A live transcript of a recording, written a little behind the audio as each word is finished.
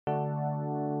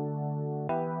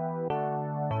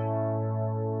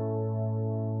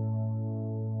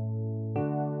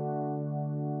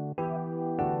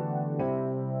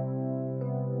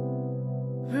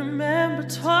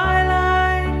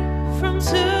Twilight from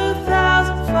 2005.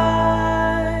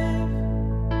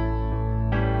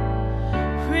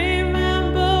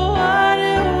 Remember what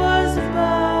it was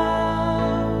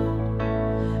about.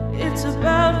 It's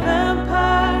about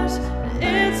vampires,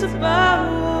 it's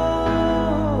about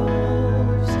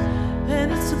wolves,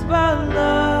 and it's about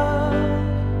love.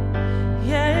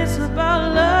 Yeah, it's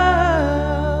about love.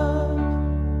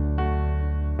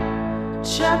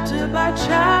 Chapter by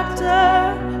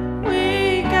chapter,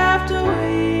 week after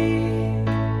week,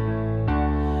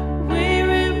 we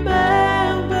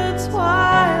remember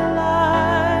Twilight.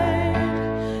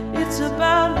 It's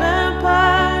about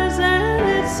vampires and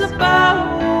it's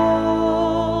about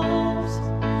wolves,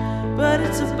 but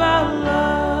it's about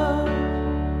love.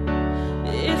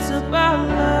 It's about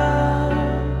love.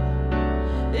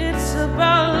 It's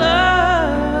about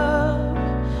love.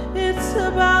 It's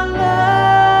about love.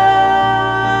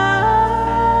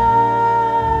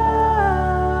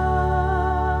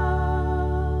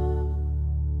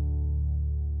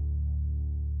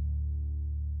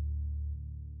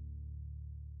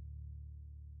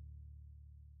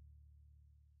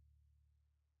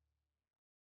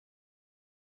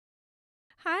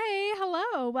 Hi,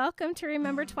 hello. Welcome to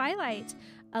Remember Twilight,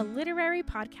 a literary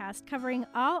podcast covering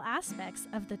all aspects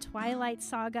of the Twilight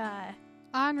Saga.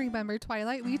 On Remember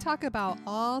Twilight, we talk about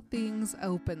all things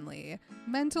openly: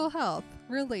 mental health,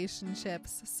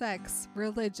 relationships, sex,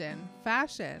 religion,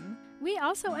 fashion. We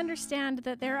also understand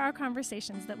that there are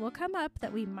conversations that will come up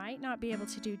that we might not be able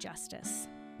to do justice.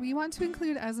 We want to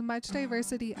include as much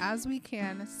diversity as we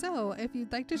can, so if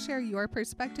you'd like to share your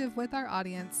perspective with our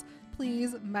audience,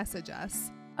 please message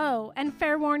us. Oh, and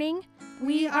fair warning,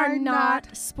 we are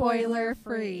not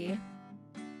spoiler-free.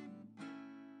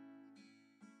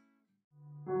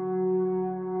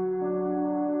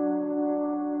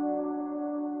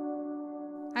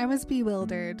 I was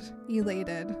bewildered,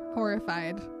 elated,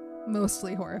 horrified,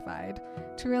 mostly horrified,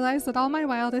 to realize that all my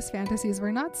wildest fantasies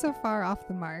were not so far off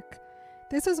the mark.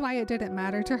 This is why it didn't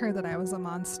matter to her that I was a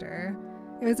monster.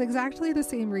 It was exactly the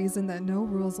same reason that no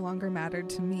rules longer mattered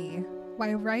to me,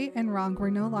 why right and wrong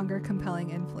were no longer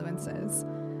compelling influences,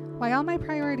 why all my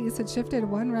priorities had shifted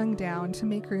one rung down to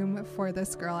make room for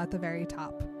this girl at the very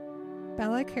top.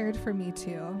 Bella cared for me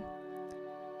too.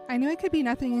 I knew it could be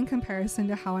nothing in comparison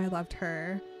to how I loved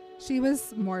her. She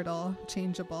was mortal,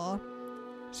 changeable.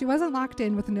 She wasn't locked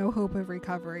in with no hope of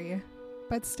recovery,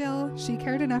 but still, she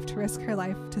cared enough to risk her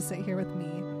life to sit here with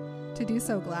me, to do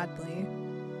so gladly.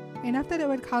 Enough that it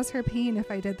would cause her pain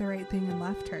if I did the right thing and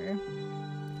left her.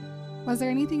 Was there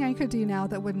anything I could do now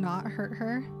that would not hurt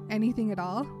her? Anything at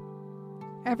all?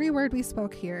 Every word we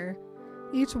spoke here,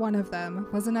 each one of them,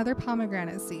 was another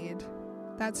pomegranate seed.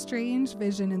 That strange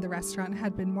vision in the restaurant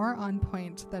had been more on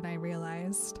point than I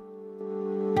realized.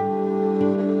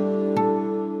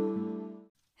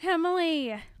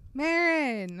 Emily,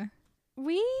 Marin!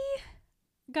 we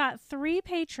got 3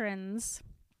 patrons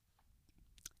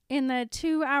in the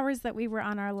 2 hours that we were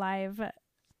on our live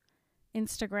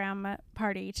Instagram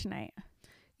party tonight.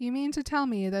 You mean to tell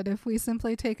me that if we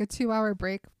simply take a 2-hour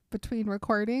break between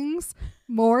recordings,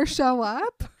 more show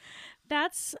up?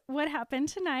 That's what happened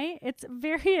tonight. It's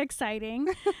very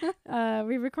exciting.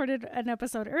 We recorded an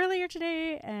episode earlier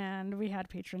today and we had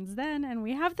patrons then and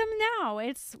we have them now.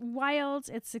 It's wild.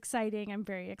 It's exciting. I'm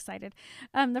very excited.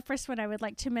 The first one I would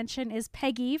like to mention is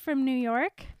Peggy from New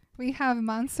York. We have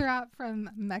Montserrat from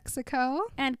Mexico.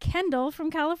 And Kendall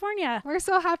from California. We're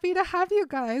so happy to have you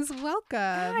guys. Welcome.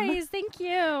 Guys, thank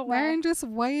you. Marin just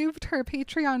waved her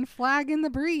Patreon flag in the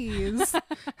breeze.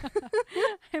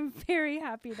 I'm very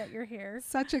happy that you're here.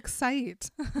 Such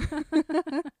excite. Did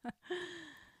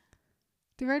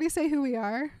we already say who we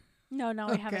are? No,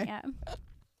 we haven't yet.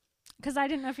 Because I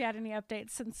didn't know if you had any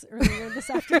updates since earlier this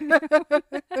afternoon.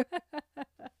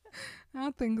 I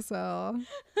don't think so.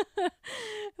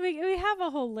 We have a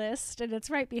whole list and it's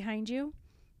right behind you.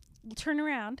 Turn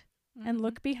around and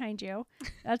look behind you.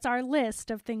 That's our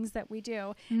list of things that we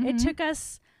do. Mm-hmm. It took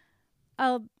us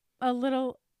a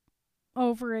little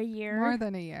over a year. More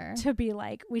than a year. To be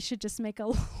like, we should just make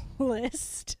a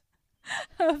list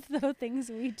of the things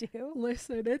we do.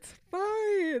 Listen, it's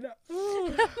fine.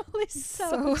 Emily's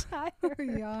so tired.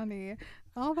 Yanni.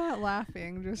 All that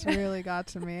laughing just really got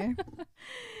to me.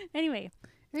 Anyway,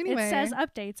 it says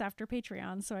updates after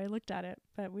Patreon, so I looked at it,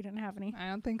 but we didn't have any. I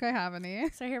don't think I have any.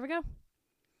 So here we go.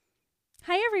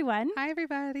 Hi, everyone. Hi,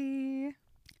 everybody.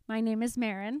 My name is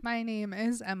Marin. My name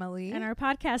is Emily. And our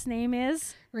podcast name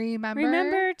is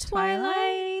Remember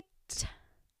Twilight.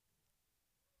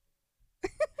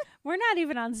 We're not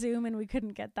even on Zoom, and we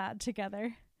couldn't get that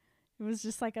together. It was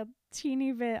just like a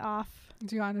teeny bit off.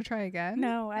 Do you want to try again?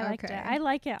 No, I liked it. I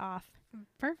like it off.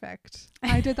 Perfect.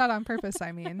 I did that on purpose,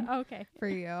 I mean. Okay. For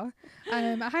you.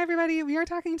 Hi, everybody. We are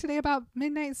talking today about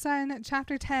Midnight Sun,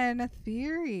 Chapter 10,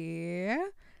 Theory. I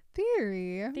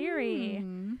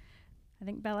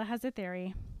think Bella has a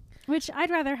theory. Which I'd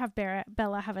rather have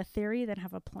Bella have a theory than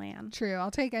have a plan. True.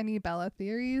 I'll take any Bella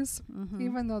theories,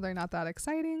 even though they're not that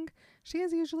exciting. She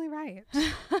is usually right.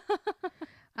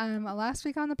 Last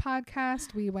week on the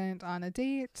podcast, we went on a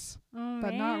date,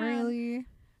 but not really.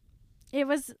 It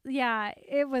was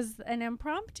an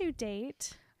impromptu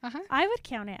date. I would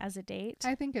count it as a date.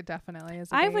 I think it definitely is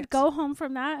I would go home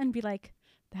from that and be like,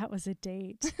 that was a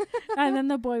date. And then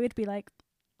the boy would be like,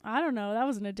 I don't know, that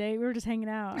wasn't a date. We were just hanging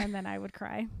out. And then I would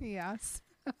cry. Yes.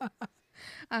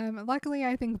 Luckily,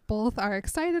 I think both are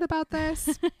excited about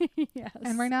this. Yes.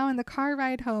 And we're now in the car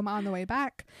ride home on the way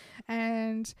back.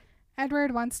 And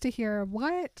Edward wants to hear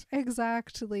what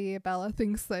exactly Bella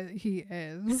thinks that he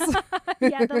is.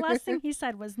 Yeah, the last thing he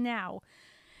said was, now,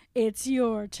 it's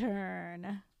your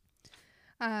turn.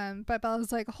 But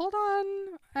Bella's like, hold on,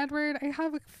 Edward, I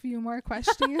have a few more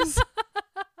questions.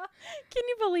 Can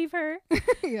you believe her?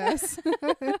 Yes.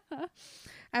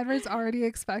 Edward's already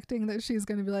expecting that she's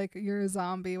going to be like, you're a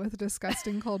zombie with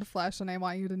disgusting cold flesh and I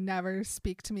want you to never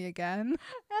speak to me again.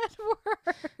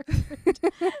 Edward.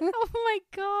 Oh my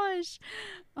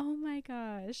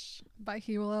gosh. But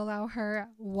he will allow her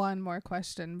one more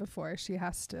question before she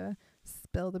has to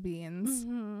spill the beans.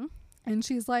 And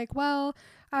she's like, well,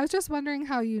 I was just wondering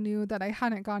how you knew that I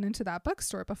hadn't gone into that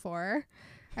bookstore before.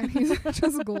 And he's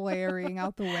just glaring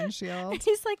out the windshield.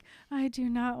 He's like, I do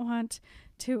not want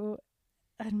to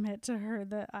admit to her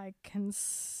that I can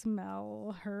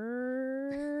smell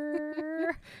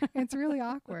her. It's really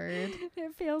awkward.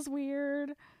 It feels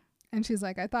weird. And she's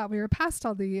like, I thought we were past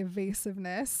all the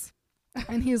evasiveness.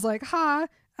 And he's like, ha,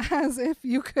 as if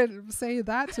you could say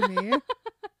that to me.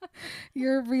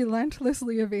 You're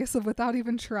relentlessly evasive without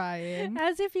even trying.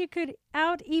 As if you could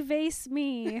out-evase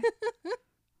me.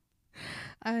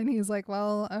 And he's like,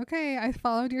 well, okay, I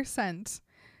followed your scent.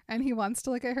 And he wants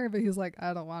to look at her, but he's like,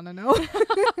 I don't want to know.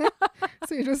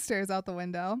 So he just stares out the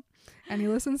window. And he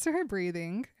listens to her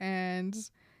breathing. And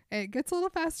it gets a little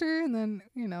faster and then,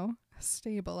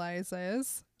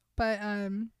 stabilizes. But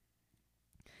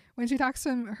when she talks to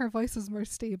him, her voice is more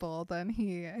stable than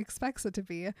he expects it to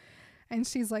be. And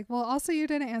she's like, well, also you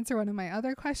didn't answer one of my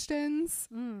other questions.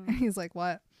 And he's like,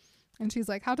 what? And she's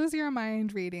like, how does your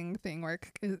mind reading thing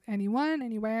work? Anyone,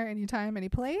 anywhere, anytime, any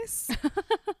place?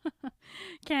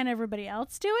 Can everybody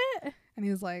else do it? And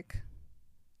he's like,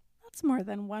 that's more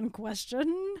than one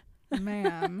question.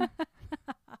 Ma'am,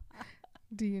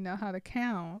 do you know how to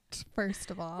count,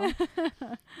 first of all?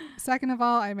 Second of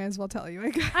all, I may as well tell you, I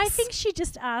guess. I think she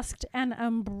just asked an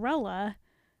umbrella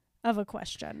of a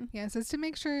question. Yes, it's to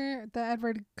make sure that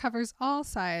Edward covers all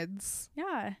sides.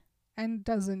 Yeah. And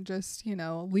doesn't just,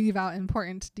 leave out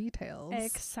important details.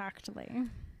 Exactly.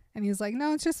 And he's like,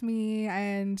 no, it's just me.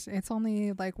 And it's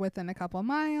only like within a couple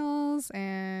miles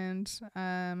and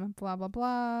blah, blah,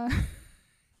 blah.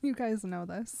 You guys know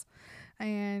this.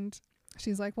 And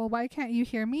she's like, well, why can't you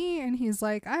hear me? And he's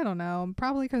like, I don't know.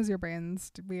 Probably because your brain's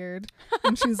weird.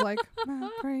 And she's like, my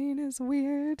brain is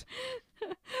weird.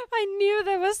 I knew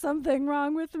there was something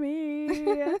wrong with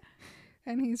me.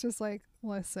 And he's just like,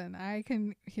 listen, I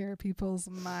can hear people's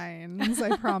minds.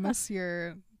 I promise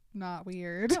you're not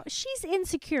weird. No, she's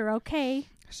insecure, okay?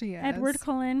 She is. Edward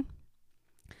Cullen.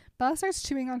 Bella starts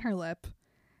chewing on her lip.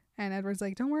 And Edward's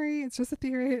like, don't worry, it's just a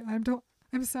theory.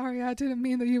 I'm sorry, I didn't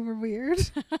mean that you were weird.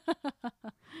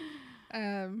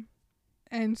 And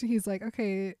he's like,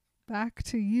 okay, back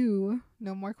to you.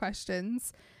 No more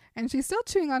questions. And she's still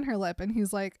chewing on her lip. And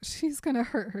he's like, she's going to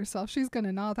hurt herself. She's going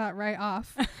to gnaw that right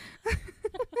off.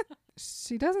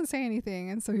 She doesn't say anything.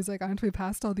 And so he's like, aren't we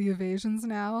past all the evasions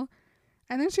now?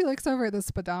 And then she looks over at the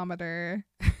speedometer.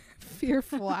 Fear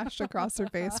flashed across her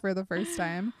face for the first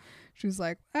time. She's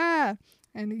like, ah.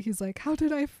 And he's like, how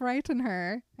did I frighten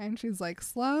her? And she's like,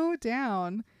 slow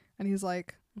down. And he's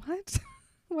like, what?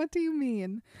 What do you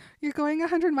mean? You're going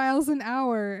 100 miles an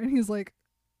hour. And he's like,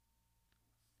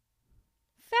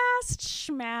 fast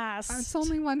schmast. It's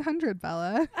only 100,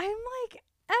 Bella. I'm like,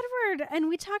 Edward, and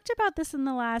we talked about this in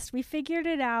the last. We figured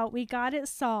it out. We got it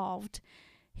solved.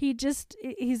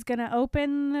 He's going to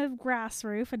open the grass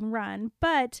roof and run.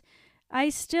 But I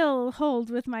still hold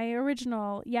with my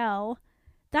original yell.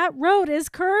 That road is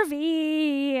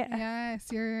curvy. Yes,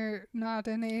 you're not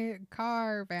in a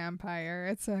car vampire.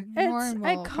 It's a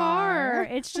normal car.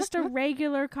 It's just a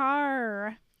regular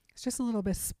car. It's just a little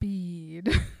bit speed.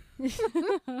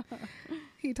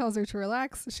 He tells her to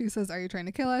relax. She says, "Are you trying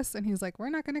to kill us?" And he's like, "We're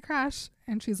not going to crash."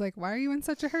 And she's like, "Why are you in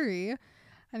such a hurry?"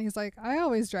 And he's like, "I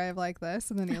always drive like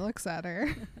this." And then he looks at her.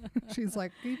 She's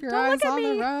like, "Keep your eyes on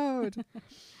the road."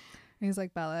 And he's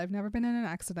like, "Bella, I've never been in an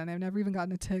accident. I've never even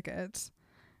gotten a ticket.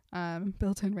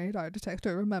 Built-in radar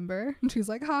detector, remember?" And she's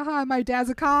like, "Haha, my dad's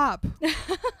a cop."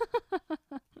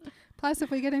 "Plus,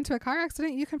 if we get into a car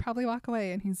accident, you can probably walk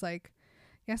away." And he's like,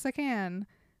 "Yes, I can,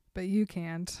 but you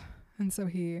can't." And so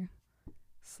he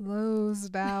slows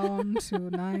down to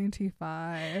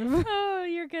 95. Oh,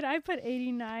 you're good. I put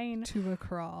 89. To a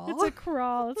crawl. It's a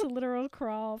crawl. It's a literal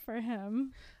crawl for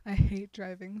him. I hate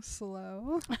driving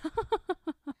slow.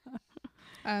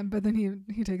 But then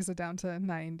he takes it down to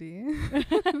 90.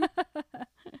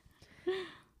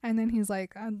 And then he's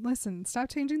like, "Listen, stop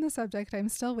changing the subject. I'm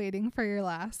still waiting for your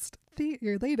latest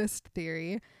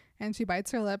theory." And she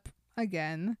bites her lip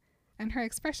again, and her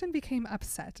expression became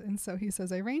upset. And so he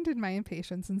says, "I reined in my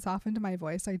impatience and softened my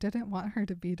voice. I didn't want her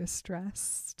to be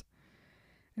distressed."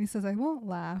 And he says, "I won't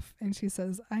laugh." And she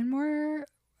says, "I'm more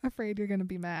afraid you're going to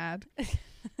be mad."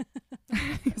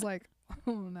 He's like,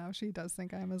 "Oh no, she does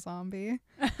think I'm a zombie."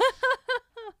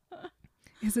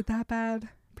 "Is it that bad?"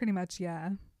 "Pretty much,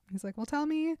 yeah." He's like, "Well, tell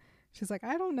me." She's like,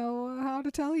 "I don't know how to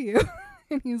tell you."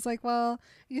 And he's like, "Well,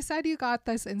 you said you got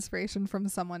this inspiration from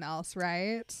someone else,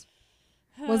 right?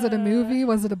 Was it a movie?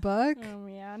 Was it a book?" Oh,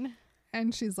 man.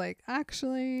 And she's like,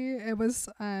 "Actually, it was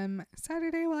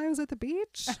Saturday while I was at the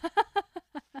beach."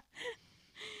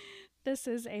 This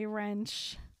is a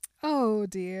wrench. Oh,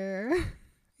 dear.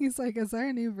 He's like, "Is there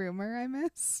a new rumor I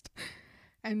missed?"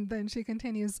 And then she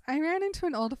continues, "I ran into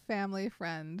an old family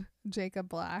friend, Jacob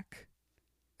Black."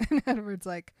 And Edward's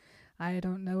like, "I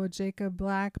don't know a Jacob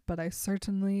Black, but I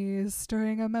certainly is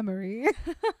stirring a memory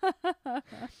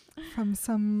from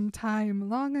some time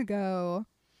long ago."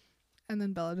 And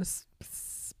then Bella just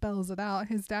spells it out.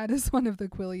 His dad is one of the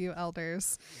Quileute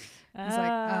elders. He's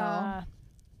like, "Oh,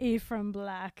 Ephraim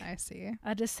Black. I see."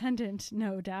 A descendant,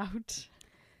 no doubt.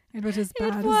 It was as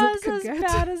bad It was as it could get.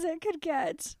 bad as it could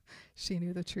get. She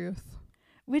knew the truth.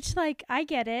 Which, like, I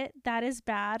get it. That is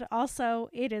bad. Also,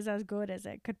 it is as good as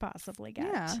it could possibly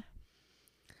get. Yeah.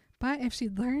 But if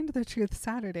she'd learned the truth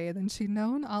Saturday, then she'd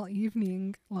known all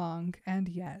evening long, and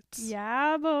yet.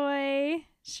 Yeah, boy.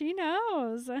 She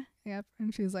knows. Yep.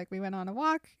 And she's like, "We went on a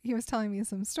walk. He was telling me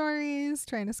some stories,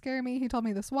 trying to scare me. He told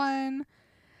me this one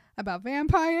about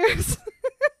vampires."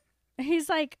 He's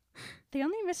like, "The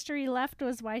only mystery left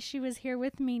was why she was here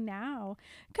with me now.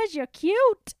 'Cause you're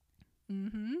cute.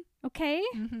 Mm-hmm. Okay?"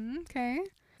 Mm-hmm. Okay.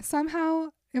 Somehow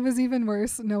it was even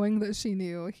worse knowing that she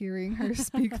knew, hearing her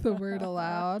speak the word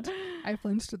aloud. I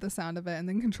flinched at the sound of it and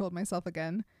then controlled myself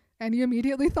again. "And you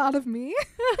immediately thought of me?"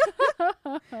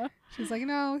 She's like,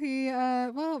 "No,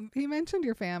 he mentioned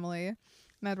your family."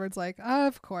 And Edward's like,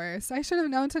 "Of course. I should have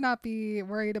known to not be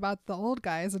worried about the old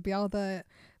guys. It'd be all the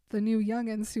new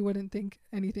youngins who wouldn't think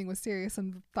anything was serious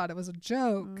and thought it was a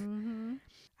joke. Mm-hmm.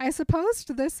 I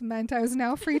supposed this meant I was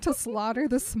now free to slaughter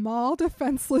the small,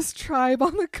 defenseless tribe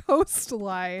on the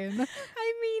coastline."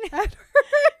 I mean, Edward,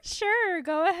 sure,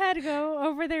 go ahead. Go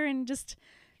over there and just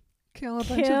kill a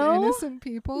bunch of Kill innocent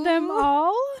people. them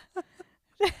all.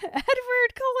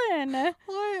 Edward Cullen.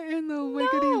 What in the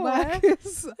wiggity whack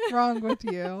is wrong with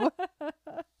you?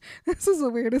 This is the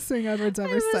weirdest thing Edward's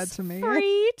ever said to me.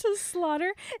 Free to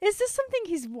slaughter. Is this something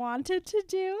he's wanted to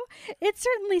do? It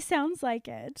certainly sounds like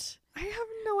it. I have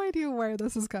no idea where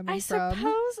this is coming I from.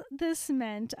 suppose this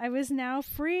meant I was now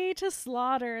free to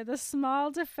slaughter the small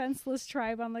defenseless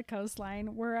tribe on the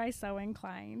coastline were I so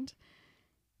inclined.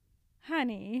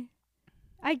 Honey,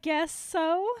 I guess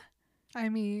so. I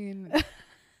mean,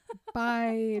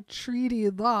 by treaty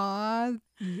law,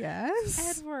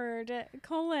 yes. Edward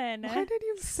Cullen. Why did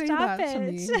you say Stop that to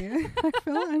it. me? I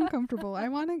feel uncomfortable. I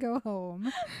want to go home.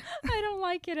 I don't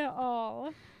like it at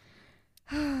all.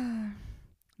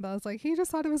 Bella's like, "He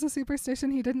just thought it was a superstition.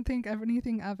 He didn't think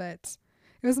anything of it.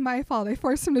 It was my fault. I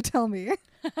forced him to tell me."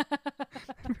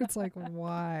 It's like,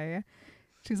 "Why?"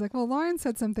 She's like, "Well, Lauren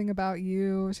said something about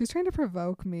you. She's trying to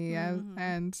provoke me." Mhm.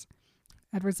 And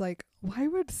Edward's like, "Why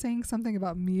would saying something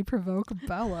about me provoke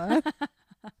Bella?"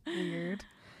 Weird.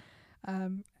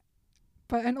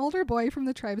 But an older boy from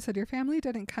the tribe said, "Your family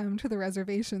didn't come to the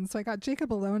reservation, so I got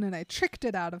Jacob alone and I tricked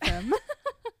it out of him."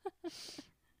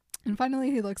 And finally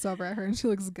he looks over at her and she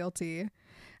looks guilty.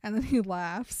 And then he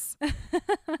laughs.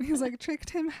 He's like,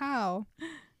 "Tricked him how?"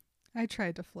 "I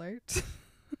tried to flirt."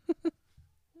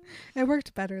 It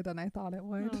worked better than I thought it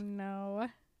would. Oh, no.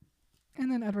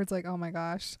 And then Edward's like, "Oh my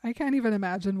gosh, I can't even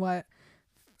imagine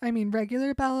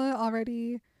regular Bella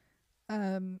already,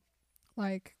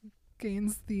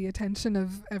 gains the attention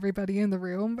of everybody in the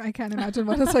room. I can't imagine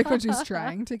what it's like when she's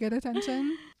trying to get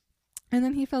attention. And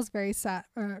then he feels very sad,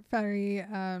 very,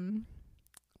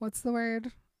 what's the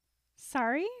word?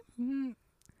 Sorry? Mm,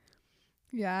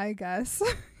 yeah, I guess.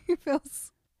 He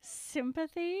feels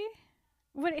Sympathy?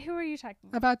 Who are you talking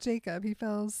about? about Jacob. He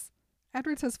feels,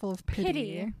 Edward says full of pity.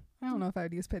 Pity. I don't know if I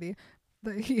would use pity,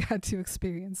 that he had to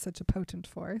experience such a potent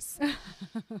force.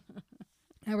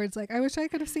 Edward's like, I wish I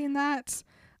could have seen that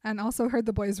and also heard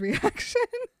the boy's reaction.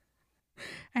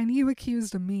 And you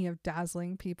accused me of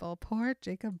dazzling people. Poor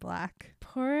Jacob Black.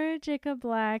 Poor Jacob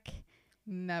Black.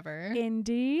 Never.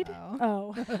 Indeed.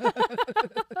 Oh.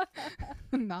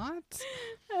 Not.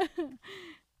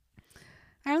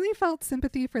 I only felt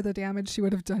sympathy for the damage she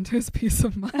would have done to his peace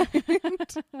of mind.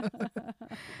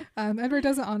 Edward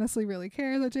doesn't honestly really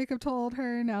care that Jacob told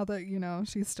her now that, you know,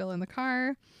 she's still in the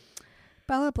car.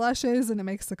 Bella blushes and it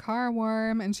makes the car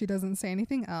warm and she doesn't say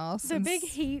anything else. The and big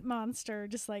heat monster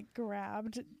just like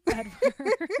grabbed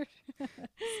Edward.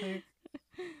 like,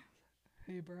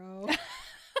 hey, bro.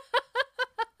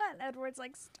 And Edward's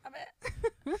like, stop it.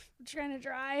 I'm trying to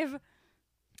drive.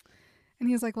 And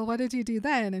he's like, well, what did you do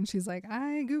then? And she's like,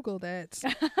 I Googled it.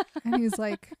 And he's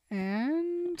like,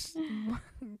 and?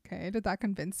 Okay, did that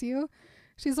convince you?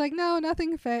 She's like, no,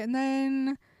 nothing fit. And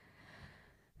then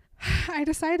I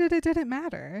decided it didn't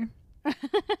matter.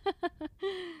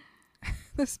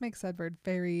 This makes Edward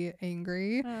very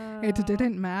angry. It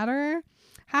didn't matter.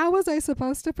 How was I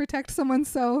supposed to protect someone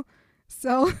so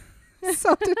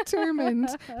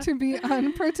determined to be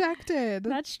unprotected?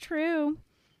 That's true.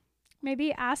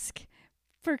 Maybe ask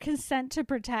for consent to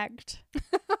protect.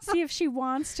 See if she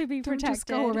wants to be Don't protected. just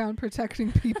go around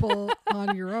protecting people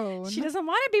on your own. She doesn't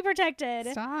want to be protected.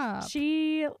 Stop.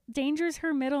 She Danger's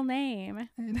her middle name.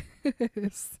 It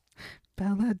is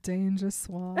Bella Danger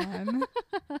Swan.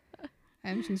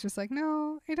 And she's just like,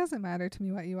 no, it doesn't matter to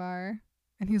me what you are.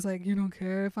 And he's like, you don't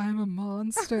care if I'm a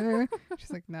monster.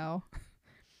 She's like, no.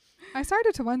 I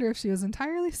started to wonder if she was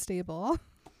entirely stable.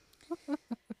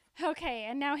 Okay,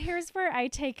 and now here's where I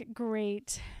take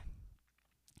great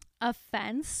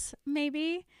offense,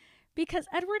 maybe, because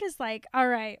Edward is like, all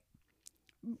right,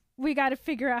 we got to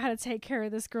figure out how to take care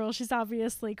of this girl. She's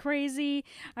obviously crazy.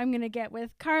 I'm going to get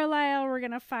with Carlisle. We're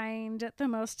going to find the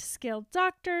most skilled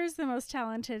doctors, the most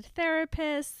talented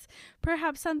therapists.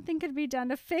 Perhaps something could be done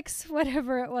to fix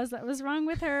whatever it was that was wrong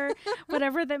with her,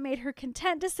 whatever that made her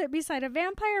content to sit beside a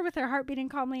vampire with her heart beating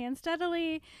calmly and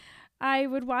steadily. I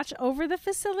would watch over the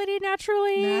facility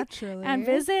naturally. And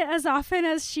visit as often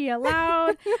as she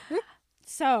allowed.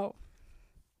 So,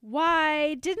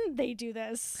 why didn't they do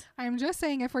this? I'm just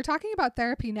saying, if we're talking about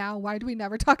therapy now, why do we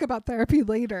never talk about therapy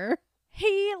later?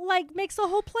 He makes a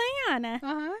whole plan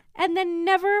and then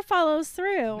never follows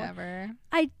through. Never.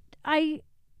 I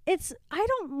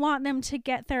don't want them to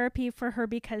get therapy for her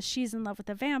because she's in love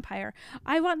with a vampire.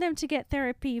 I want them to get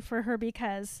therapy for her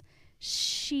because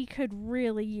she could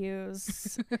really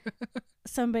use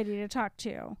somebody to talk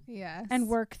to. Yes. And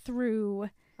work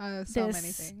through so this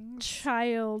many things.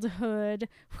 childhood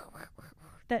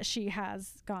that she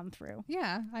has gone through.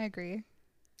 Yeah, I agree.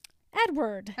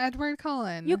 Edward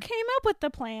Cullen. You came up with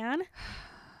the plan.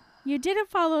 You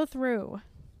didn't follow through.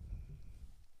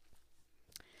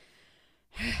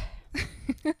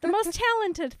 The most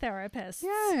talented therapists.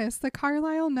 Yes, the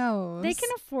Carlisle knows. They can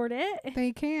afford it.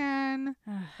 They can.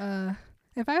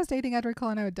 If I was dating Edward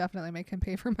Cullen, I would definitely make him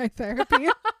pay for my therapy.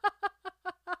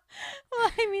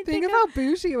 Well, I mean, think of how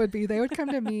bougie it would be. They would come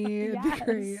to me. It'd Yes. be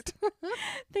great.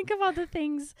 Think of all the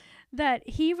things that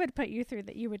he would put you through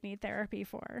that you would need therapy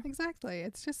for. Exactly.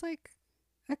 It's just like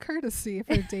a courtesy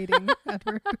for dating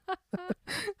Edward.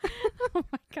 Oh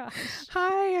my gosh.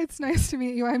 Hi, it's nice to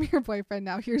meet you. I'm your boyfriend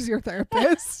now. Here's your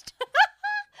therapist.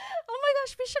 Oh my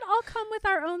gosh, we should all come with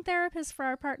our own therapist for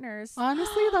our partners.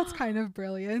 Honestly, that's kind of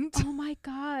brilliant. Oh my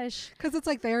gosh. Because it's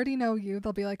like they already know you.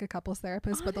 They'll be like a couples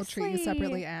therapist, but they'll treat you Honestly.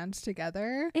 separately and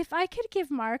together. If I could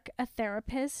give Mark a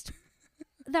therapist,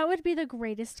 that would be the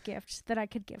greatest gift that I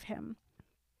could give him.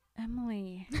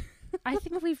 Emily, I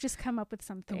think we've just come up with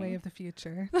something. The way of the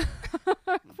future.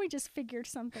 We just figured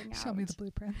something out. Show me the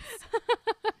blueprints.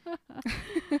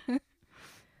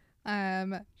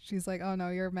 She's like, oh no,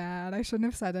 you're mad. I shouldn't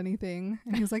have said anything.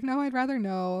 And he's like, no, I'd rather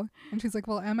know. And she's like,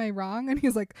 well, am I wrong? And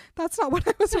he's like, that's not what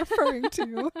I was referring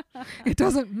to. It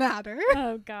doesn't matter.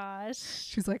 Oh gosh.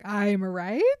 She's like, I'm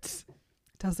right.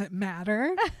 Doesn't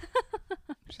matter.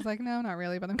 She's like, no, not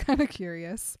really, but I'm kind of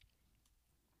curious.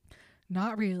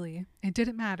 Not really. It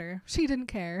didn't matter. She didn't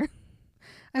care.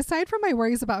 Aside from my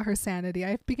worries about her sanity,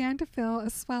 I began to feel a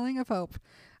swelling of hope.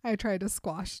 I tried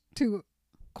to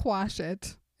quash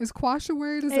it Is quash a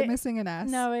word? Is it missing an S?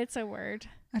 No, it's a word.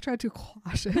 I tried to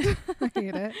quash it. I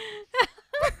hate it.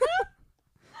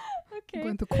 Okay. I'm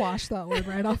going to quash that word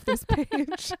right off this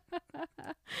page.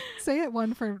 Say it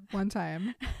one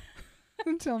time.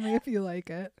 And tell me if you like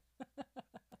it.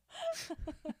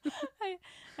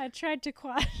 I tried to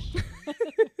quash.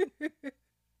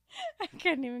 I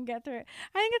couldn't even get through it.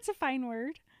 I think it's a fine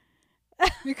word.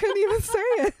 You couldn't even say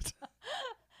it.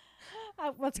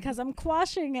 Well, it's because I'm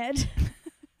quashing it.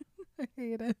 I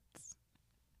hate it.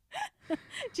 Do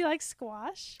you like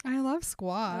squash? I love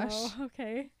squash. Oh,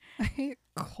 okay. I hate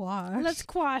quash. Let's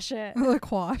quash it. The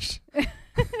quash.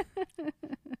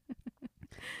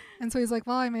 And so he's like,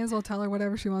 well, I may as well tell her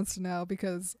whatever she wants to know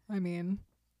because, I mean,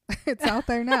 it's out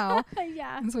there now.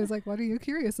 Yeah. And so he's like, what are you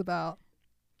curious about?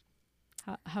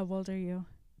 How old are you?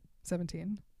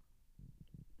 17.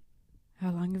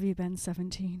 How long have you been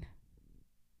 17?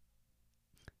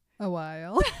 A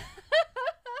while.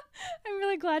 I'm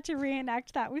really glad to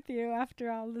reenact that with you after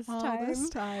all this time. This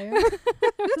time.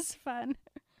 It was fun.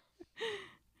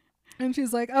 And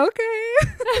she's like, okay.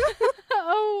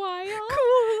 A while?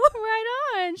 Cool. Right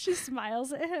on. She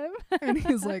smiles at him. And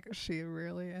he's like, she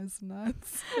really is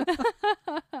nuts.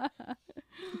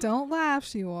 Don't laugh,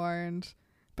 she warned.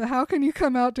 But how can you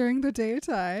come out during the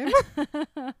daytime?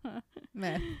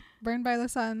 Myth. Burned by the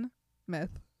sun?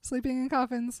 Myth. Sleeping in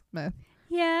coffins? Myth.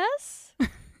 Yes.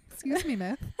 Excuse me,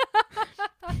 myth.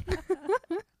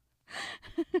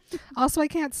 Also, I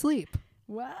can't sleep.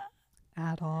 What?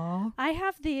 At all. I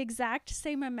have the exact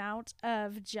same amount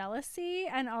of jealousy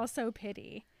and also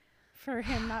pity for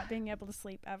him not being able to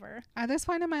sleep ever. At this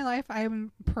point in my life,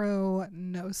 I'm pro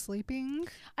no sleeping.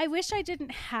 I wish I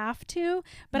didn't have to,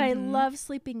 but I love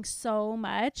sleeping so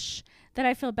much that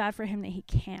I feel bad for him that he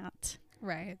can't.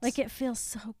 Right. Like, it feels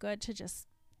so good to just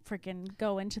freaking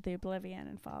go into the oblivion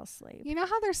and fall asleep. You know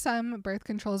how there's some birth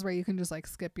controls where you can just like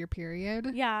skip your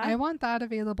period? Yeah. I want that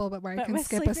available, but where I can with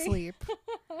skip a sleeping. sleep.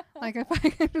 Like if I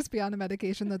can just be on a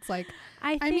medication that's like,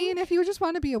 I mean, if you just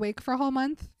want to be awake for a whole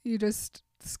month, you just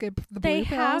skip the blue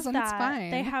pills and it's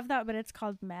fine. They have that, but it's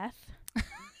called meth.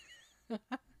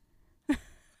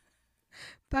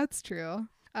 That's true.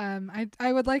 I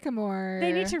would like a more.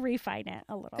 They need to refine it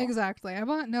a little. Exactly. I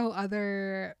want no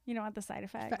other You don't want the side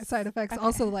effects. side effects. Okay.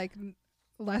 Also, like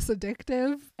less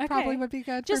addictive. Okay. Probably would be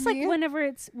good. Just for like me. whenever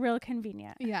it's real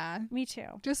convenient. Yeah. Me too.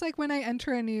 Just like when I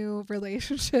enter a new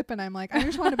relationship and I'm like, I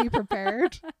just want to be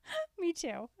prepared. Me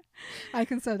too. I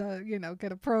can set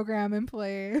get a program in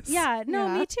place. Yeah, no,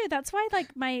 me too. That's why like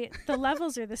the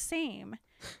levels are the same.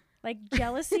 Like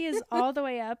jealousy is all the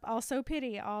way up, also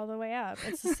pity all the way up.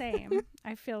 It's the same.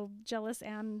 I feel jealous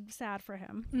and sad for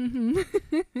him.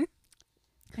 Mm-hmm.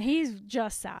 He's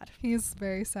just sad. He's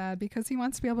very sad because he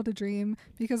wants to be able to dream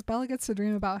because Bella gets to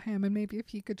dream about him, and maybe if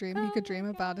he could dream, he could dream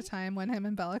about a time when him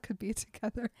and Bella could be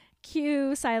together.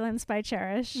 Cue Silence by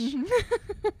Cherish.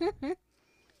 Mm-hmm.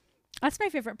 That's my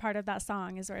favorite part of that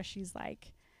song is where she's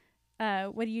like,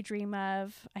 what do you dream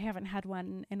of? I haven't had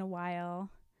one in a while.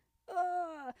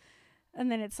 And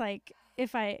then it's like,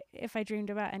 if I dreamed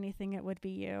about anything, it would be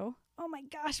you. Oh my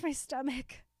gosh, my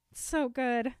stomach. It's so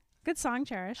good. Good song,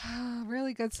 Cherish.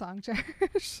 Really good song,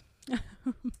 Cherish.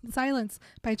 Silence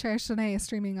by Cherish Danae is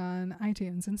streaming on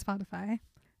iTunes and Spotify.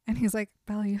 And he's like,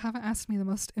 Bella, you haven't asked me the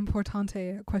most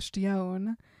importante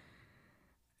question.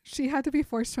 She had to be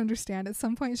forced to understand. At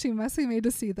some point, she must be made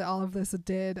to see that all of this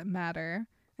did matter.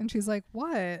 And she's like,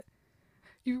 what?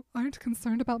 You aren't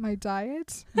concerned about my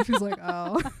diet? And she's like,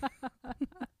 oh.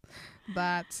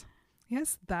 That.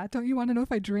 Yes, that. Don't you want to know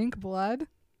if I drink blood?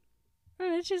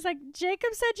 And she's like,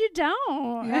 Jacob said you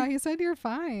don't. Yeah, he said you're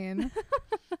fine.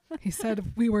 He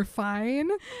said we were fine.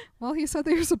 Well, he said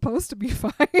they were supposed to be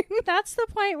fine. That's the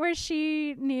point where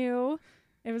she knew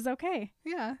it was okay.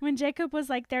 Yeah. When Jacob was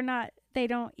like, they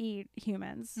don't eat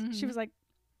humans. Mm-hmm. She was like,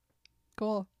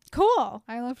 Cool.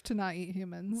 I love to not eat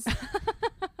humans.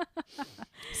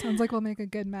 Sounds like we'll make a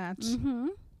good match. Mm-hmm.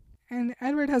 And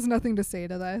Edward has nothing to say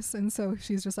to this. And so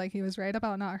she's just like, he was right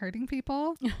about not hurting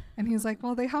people. And he's like,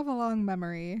 well, they have a long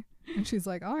memory. And she's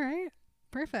like, all right,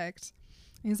 perfect.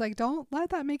 And he's like, don't let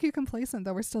that make you complacent,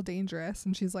 though we're still dangerous.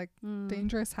 And she's like,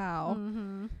 dangerous how?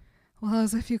 Mm-hmm. Well,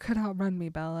 as if you could outrun me,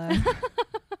 Bella.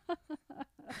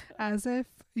 As if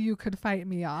you could fight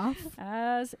me off.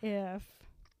 As if.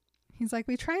 He's like,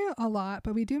 we try a lot,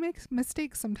 but we do make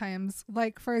mistakes sometimes.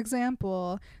 Like, for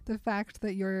example, the fact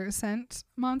that your scent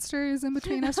monster is in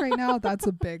between us right now. That's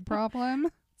a big problem.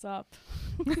 What's up?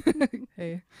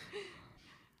 Hey.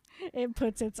 It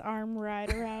puts its arm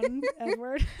right around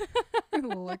Edward. It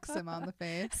licks him on the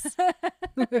face.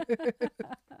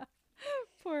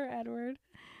 Poor Edward.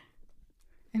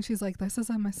 And she's like, this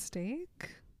is a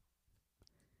mistake?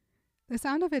 The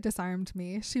sound of it disarmed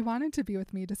me. She wanted to be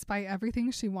with me despite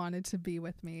everything she wanted to be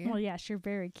with me. Well, yes, you're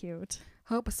very cute.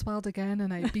 Hope swelled again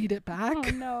and I beat it back. Oh,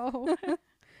 no.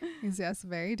 He's, yes,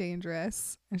 very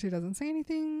dangerous. And she doesn't say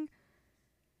anything.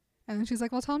 And then she's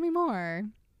like, well, tell me more.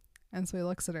 And so he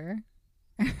looks at her.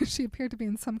 And she appeared to be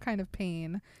in some kind of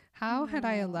pain. How had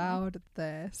I allowed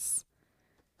this?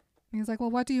 And he's like,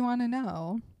 well, what do you want to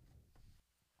know?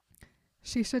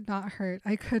 She should not hurt.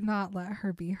 I could not let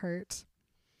her be hurt.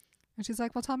 And she's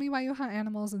like, well, tell me why you hunt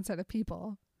animals instead of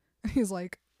people. And he's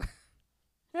like,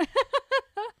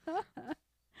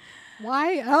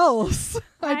 why else?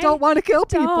 I don't want to kill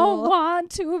people. Don't want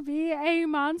to be a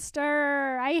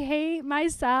monster. I hate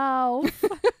myself.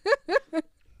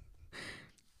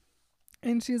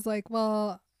 And she's like,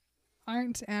 well,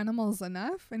 aren't animals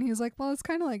enough? And he's like, well, it's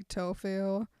kind of like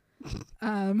tofu.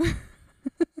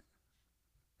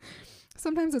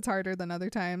 Sometimes it's harder than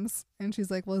other times. And she's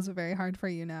like, well, is it very hard for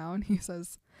you now? And he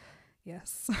says,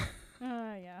 yes.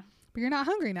 Yeah. But you're not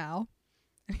hungry now.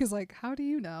 And he's like, how do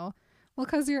you know? Well,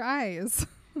 'cause your eyes.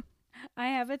 I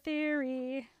have a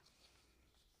theory.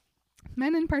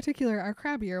 Men in particular are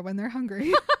crabbier when they're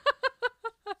hungry.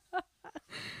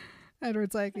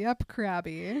 Edward's like, yep,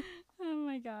 crabby. Oh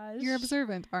my gosh. You're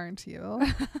observant, aren't you?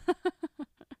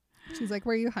 She's like,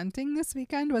 were you hunting this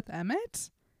weekend with Emmett?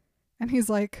 And he's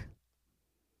like,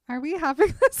 are we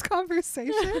having this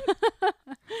conversation?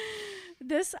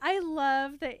 I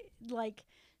love that, like,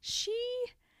 she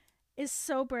is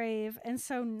so brave and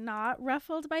so not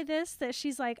ruffled by this that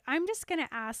she's like, I'm just going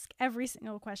to ask every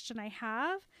single question I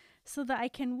have so that I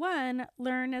can, 1,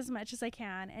 learn as much as I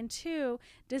can, and 2,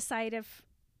 decide if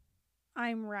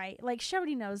I'm right. Like, she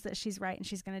already knows that she's right and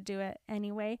she's going to do it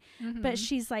anyway. Mm-hmm. But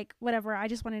she's like, whatever, I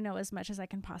just want to know as much as I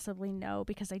can possibly know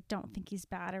because I don't think he's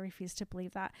bad. I refuse to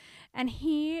believe that. And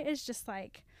he is just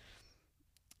like,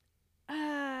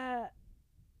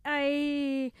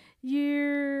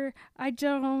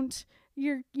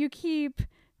 you keep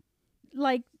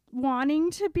like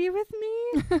wanting to be with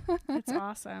me. It's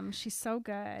awesome. She's so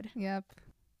good. Yep.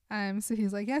 So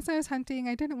he's like, yes, I was hunting.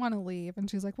 I didn't want to leave. And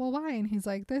she's like, well, why? And he's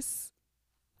like,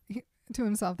 to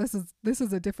himself, this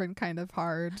is a different kind of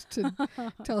hard to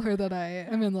tell her that I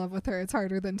am in love with her. It's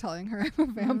harder than telling her I'm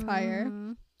a vampire.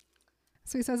 Mm.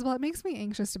 So he says, well, it makes me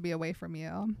anxious to be away from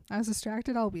you. I was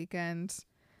distracted all weekend.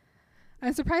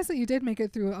 I'm surprised that you did make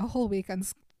it through a whole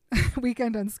weekend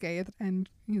unscathed. And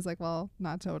he's like, well,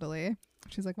 not totally.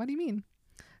 She's like, what do you mean?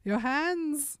 Your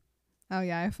hands. Oh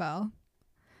yeah, I fell.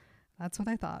 That's what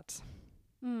I thought.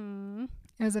 Mm.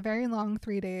 It was a very long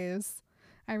 3 days.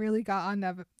 I really got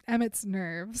on Emmett's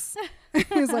nerves.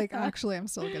 He was like, actually, I'm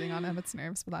still getting on Emmett's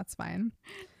nerves, but that's fine.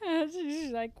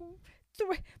 She's like,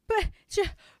 3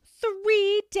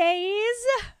 days?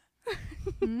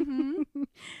 Mm-hmm.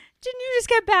 Didn't you just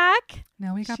get back?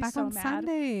 No, we got She's back so on mad.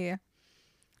 Sunday.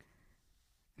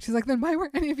 She's like, then why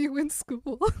weren't any of you in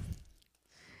school?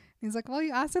 He's like, well,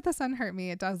 you asked if the sun hurt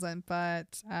me. It doesn't,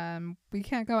 but we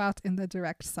can't go out in the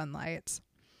direct sunlight.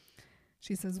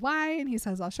 She says, why? And he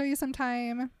says, I'll show you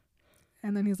sometime.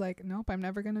 And then he's like, nope, I'm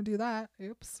never going to do that.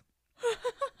 Oops.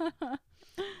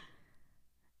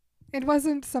 It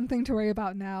wasn't something to worry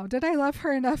about now. Did I love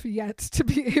her enough yet to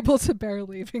be able to bear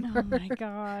leaving her? Oh my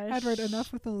gosh. Edward,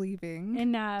 enough with the leaving.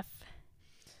 Enough.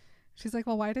 She's like,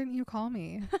 well, why didn't you call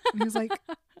me? And he's like,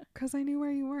 because I knew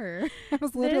where you were. I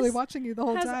was literally This watching you the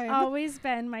whole has time. always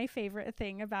been my favorite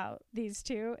thing about these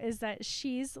two is that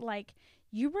she's like,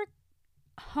 you were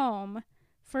home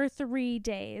for 3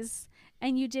 days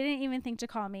and you didn't even think to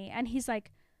call me. And he's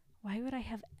like, why would I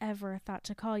have ever thought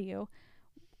to call you?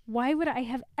 Why would I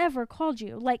have ever called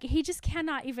you? Like, he just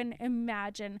cannot even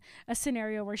imagine a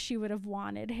scenario where she would have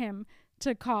wanted him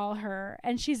to call her.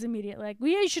 And she's immediately like,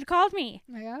 well, yeah, you should have called me.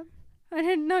 Yeah. I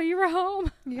didn't know you were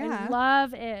home. Yeah. I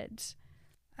love it.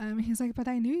 He's like, but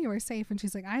I knew you were safe. And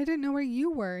she's like, I didn't know where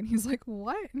you were. And he's like,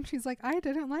 what? And she's like, I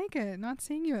didn't like it. Not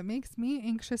seeing you. It makes me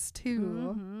anxious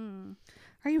too. Mm-hmm.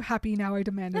 Are you happy now? I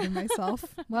demanded of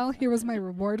myself. Well, here was my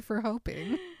reward for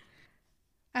hoping.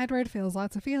 Edward feels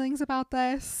lots of feelings about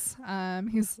this.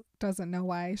 He doesn't know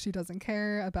why she doesn't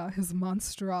care about his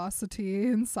monstrosity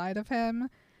inside of him.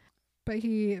 But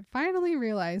he finally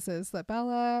realizes that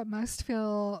Bella must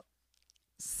feel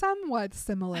somewhat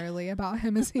similarly about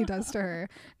him as he does to her.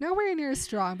 Nowhere near as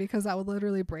strong, because that would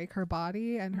literally break her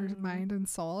body and her mind and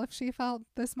soul if she felt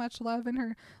this much love in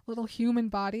her little human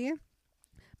body.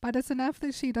 But it's enough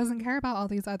that she doesn't care about all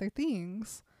these other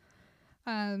things.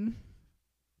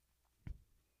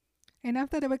 enough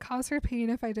that it would cause her pain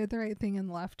if I did the right thing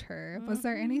and left her. Was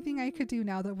there anything I could do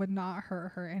now that would not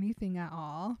hurt her anything at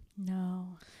all?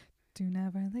 No. Do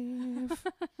never leave.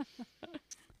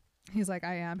 He's like,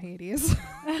 I am Hades.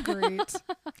 Great.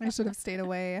 I should have stayed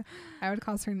away. I would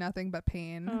cause her nothing but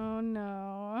pain. Oh,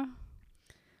 no.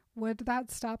 Would that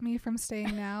stop me from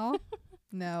staying now?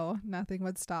 No, nothing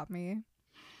would stop me.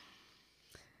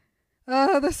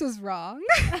 Oh, this is wrong.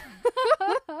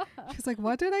 She's like,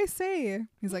 what did I say?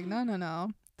 He's like, no.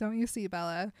 Don't you see,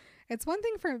 Bella? It's one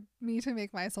thing for me to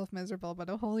make myself miserable, but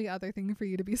a wholly other thing for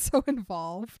you to be so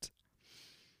involved.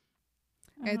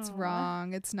 It's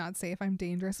wrong. It's not safe. I'm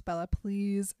dangerous, Bella.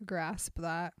 Please grasp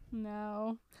that.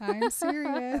 No. I'm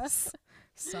serious.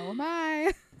 So am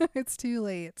I. It's too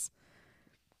late.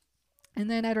 And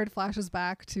then Edward flashes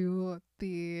back to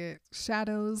the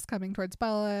shadows coming towards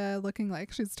Bella, looking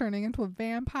like she's turning into a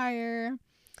vampire.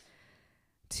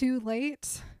 Too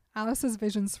late. Alice's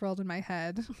vision swirled in my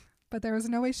head, but there was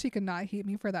no way she could not hate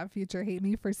me for that future, hate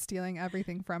me for stealing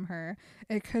everything from her.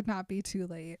 It could not be too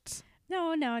late.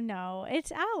 No.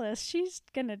 It's Alice. She's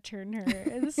gonna turn her.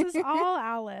 This is all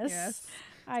Alice. Yes.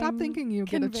 Stop thinking you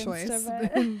get a choice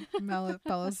in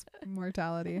Bella's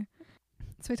mortality.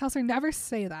 So he tells her, never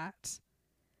say that.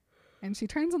 And she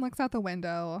turns and looks out the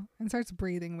window and starts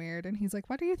breathing weird. And he's like,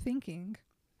 what are you thinking?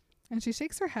 And she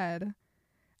shakes her head.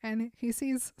 And he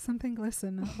sees something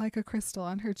glisten like a crystal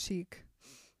on her cheek.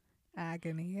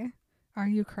 Agony. Are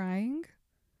you crying?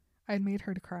 I'd made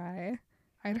her to cry.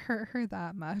 I'd hurt her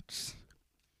that much.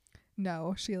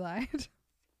 No, she lied.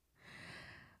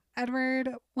 Edward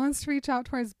wants to reach out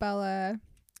towards Bella,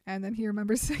 and then he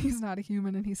remembers that he's not a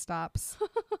human and he stops.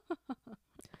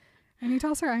 And he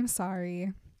tells her, I'm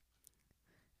sorry.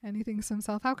 And he thinks to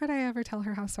himself, how could I ever tell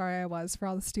her how sorry I was for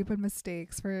all the stupid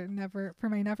mistakes, for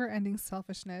my never-ending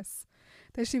selfishness,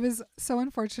 that she was so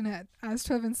unfortunate as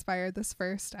to have inspired this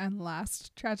first and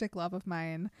last tragic love of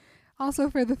mine, also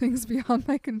for the things beyond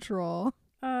my control.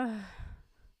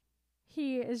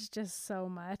 He is just so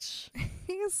much.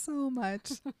 He is so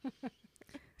much.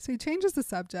 So he changes the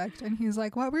subject and he's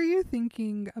like, what were you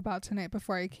thinking about tonight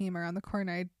before I came around the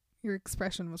corner? Your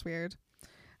expression was weird.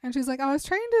 And she's like, I was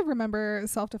trying to remember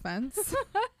self-defense.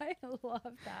 I love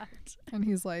that. And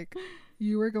he's like,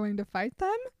 you were going to fight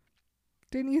them?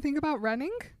 Didn't you think about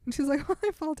running? And she's like, well,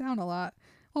 I fall down a lot.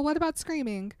 Well, what about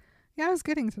screaming? Yeah, I was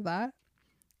getting to that.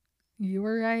 You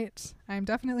were right. I'm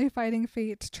definitely fighting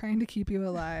fate, trying to keep you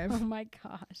alive. Oh my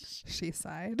gosh. She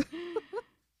sighed.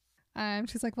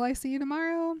 She's like, well, I see you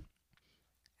tomorrow.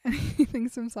 And he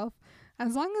thinks to himself,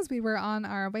 as long as we were on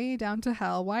our way down to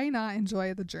hell, why not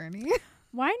enjoy the journey?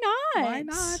 Why not? Why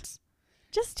not?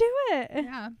 Just do it.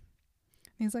 Yeah.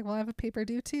 He's like, well, I have a paper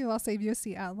due too. I'll save you a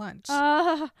seat at lunch.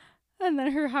 And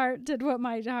then her heart did what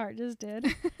my heart just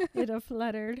did. It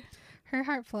fluttered. Her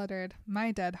heart fluttered.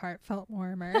 My dead heart felt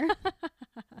warmer.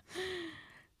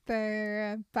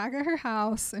 They're back at her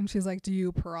house and she's like, do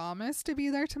you promise to be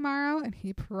there tomorrow? And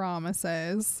he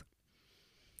promises.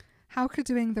 How could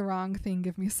doing the wrong thing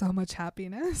give me so much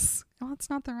happiness? Well, it's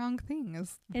not the wrong thing.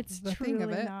 It's the truly thing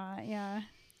of it. not. Yeah.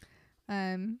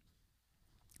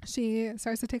 She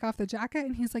starts to take off the jacket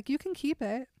and he's like, you can keep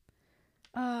it.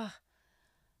 I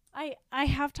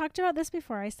have talked about this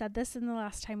before. I said this in the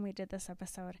last time we did this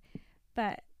episode,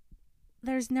 but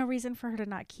there's no reason for her to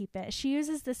not keep it. She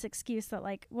uses this excuse that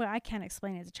I can't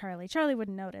explain it to Charlie. Charlie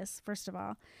wouldn't notice, first of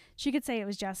all. She could say it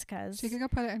was Jessica's. She could go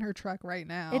put it in her truck right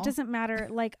now. It doesn't matter.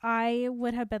 I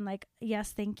would have been like,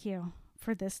 yes, thank you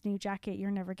for this new jacket. You're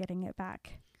never getting it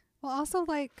back. Well, also,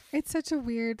 it's such a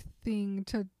weird thing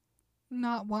to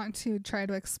not want to try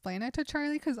to explain it to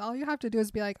Charlie, because all you have to do is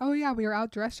be like, oh yeah, we were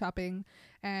out dress shopping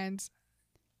and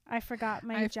I forgot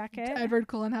my jacket. Edward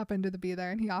Cullen happened to be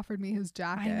there and he offered me his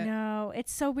jacket. I know.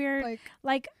 It's so weird.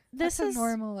 This is a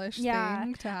normal-ish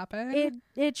thing to happen.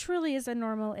 It truly is a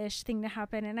normal-ish thing to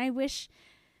happen. And I wish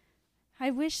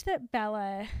that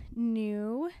Bella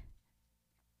knew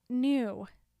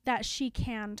that she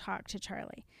can talk to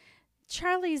Charlie.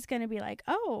 Charlie's going to be like,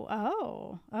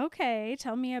 oh, okay.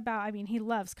 Tell me about, he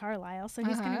loves Carlisle. So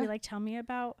he's going to be like, tell me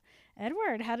about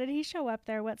Edward. How did he show up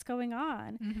there? What's going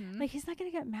on? Mm-hmm. He's not going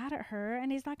to get mad at her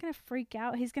and he's not going to freak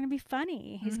out. He's going to be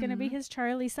funny. He's going to be his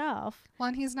Charlie self. Well,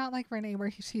 and he's not like Renee where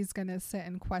she's going to sit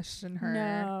and question her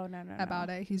no. about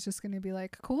it. He's just going to be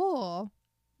like, cool.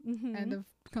 Mm-hmm. End of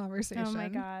conversation. Oh my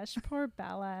gosh. Poor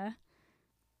Bella.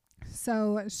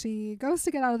 So she goes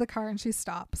to get out of the car and she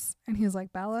stops and he's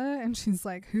like, Bella? And she's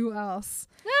like, who else?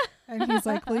 And he's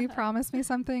like, will you promise me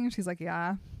something? And she's like,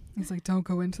 yeah. He's like, don't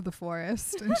go into the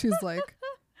forest. And she's like,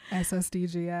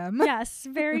 SSDGM. Yes,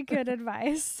 very good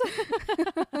advice.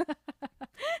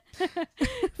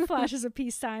 Flashes a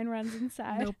peace sign, runs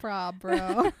inside. No prob,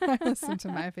 bro. I listen to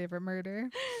My Favorite Murder.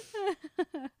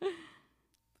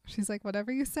 She's like,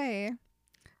 whatever you say.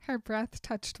 Her breath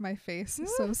touched my face.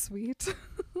 So sweet.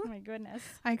 Oh my goodness.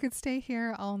 I could stay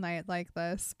here all night like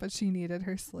this, but she needed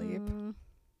her sleep.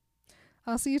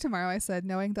 I'll see you tomorrow, I said,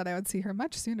 knowing that I would see her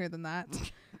much sooner than that.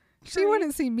 She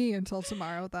wouldn't see me until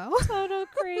tomorrow, though. Total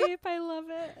creep. I love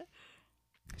it.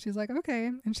 She's like,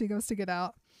 okay. And she goes to get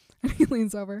out. And he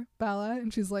leans over, Bella,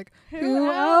 and she's like,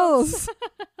 Who else?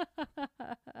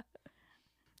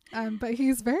 But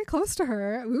he's very close to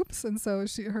her. Oops. And so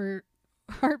her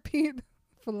heartbeat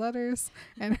flutters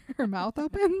and her mouth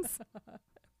opens.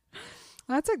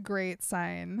 That's a great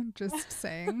sign, just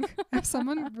saying. If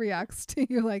someone reacts to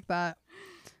you like that,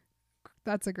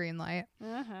 that's a green light.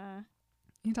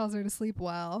 He tells her to sleep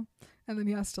well, and then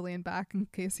he has to lean back in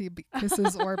case he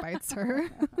kisses or bites her.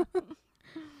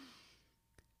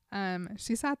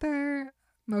 She sat there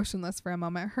motionless for a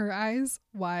moment, her eyes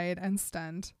wide and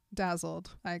stunned,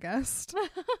 dazzled, I guessed,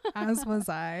 as was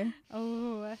I.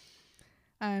 Oh.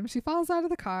 She falls out of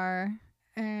the car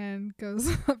and goes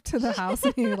up to the house,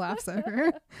 and he laughs at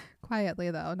her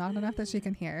quietly, though, not enough that she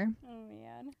can hear. Oh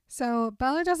man. So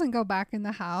Bella doesn't go back in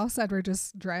the house. Edward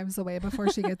just drives away before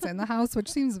she gets in the house, which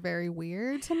seems very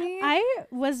weird to me. I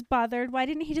was bothered. Why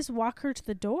didn't he just walk her to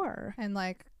the door? And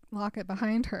like lock it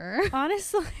behind her.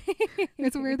 Honestly.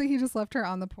 It's weird that he just left her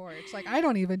on the porch. Like, I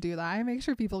don't even do that. I make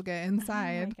sure people get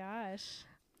inside. Oh my gosh.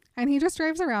 And he just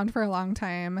drives around for a long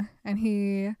time, and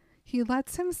he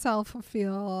lets himself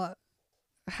feel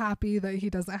happy that he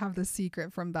doesn't have the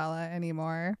secret from Bella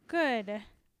anymore. Good.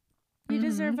 You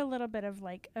deserve a little bit of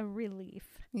like a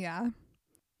relief. Yeah.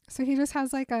 So he just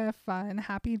has like a fun,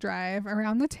 happy drive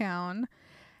around the town.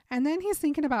 And then he's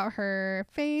thinking about her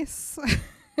face,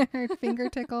 her finger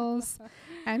tickles.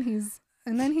 And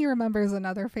then he remembers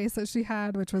another face that she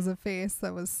had, which was a face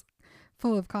that was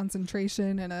full of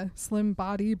concentration and a slim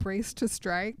body braced to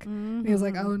strike. And he was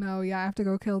like, oh no, yeah, I have to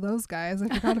go kill those guys. I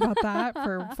forgot about that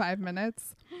for 5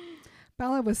 minutes.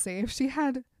 Bella was safe. She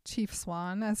had Chief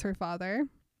Swan as her father.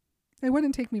 It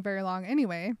wouldn't take me very long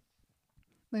anyway.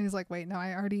 Then he's like, wait, no,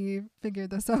 I already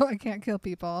figured this out. I can't kill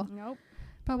people. Nope.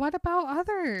 But what about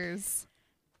others?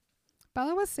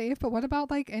 Bella was safe, but what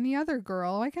about like any other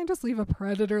girl? I can't just leave a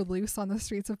predator loose on the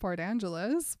streets of Port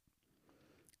Angeles.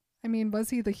 I mean,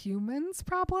 was he the human's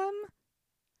problem?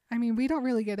 I mean, we don't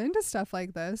really get into stuff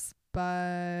like this,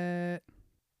 but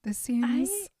this seems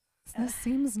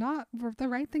not the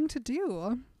right thing to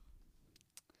do.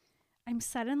 I'm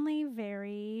suddenly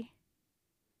very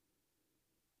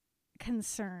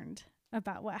concerned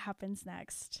about what happens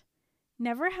next.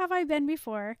 Never have I been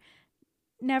before.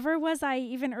 Never was I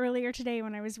even earlier today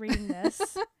when I was reading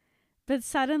this. But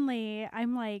suddenly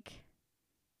I'm like,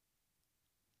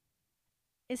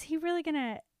 is he really going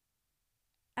to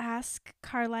ask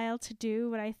Carlisle to do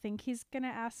what I think he's going to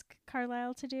ask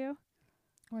Carlisle to do?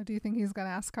 What do you think he's going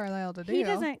to ask Carlisle to do? He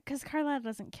doesn't, because Carlisle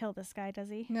doesn't kill this guy, does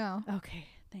he? No. Okay,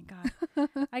 thank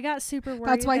God. I got super worried.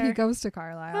 That's why there. he goes to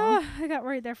Carlisle. Oh, I got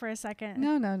worried there for a second.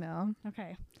 No.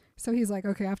 Okay. So he's like,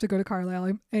 okay, I have to go to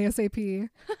Carlisle ASAP.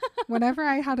 Whenever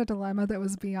I had a dilemma that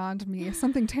was beyond me,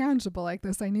 something tangible like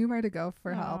this, I knew where to go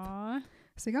for help.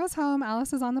 So he goes home.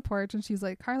 Alice is on the porch, and she's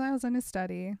like, Carlisle's in his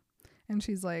study. And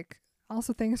she's like,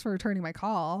 also, thanks for returning my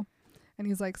call. And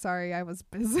he's like, sorry, I was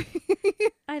busy.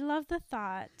 I love the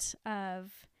thought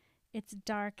of it's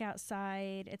dark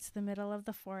outside. It's the middle of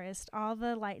the forest. All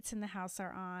the lights in the house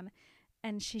are on.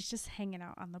 And she's just hanging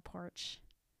out on the porch.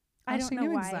 I don't know why. She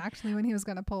knew exactly when he was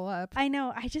going to pull up. I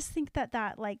know. I just think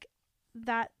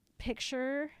that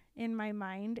picture in my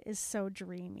mind is so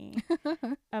dreamy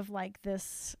of like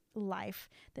this life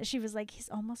that she was like, he's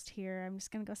almost here. I'm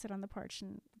just going to go sit on the porch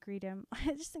and greet him.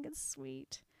 I just think it's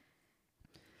sweet.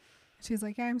 She's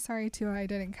like, yeah, I'm sorry too. I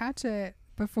didn't catch it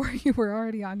before you were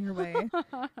already on your way.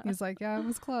 He's like, yeah, it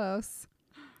was close.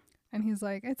 And he's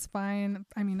like, it's fine.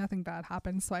 I mean, nothing bad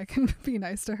happened, so I can be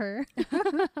nice to her.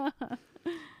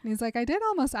 And he's like, I did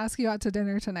almost ask you out to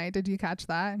dinner tonight. Did you catch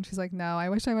that? And she's like, no, I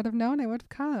wish I would have known. I would have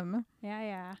come.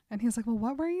 Yeah. And he's like, well,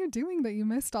 what were you doing that you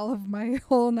missed all of my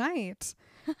whole night?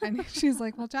 And she's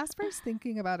like, well, Jasper's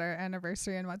thinking about our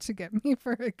anniversary and what to get me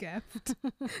for a gift.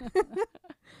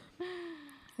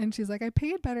 And she's like, I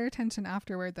paid better attention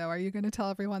afterward, though. Are you going to tell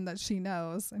everyone that she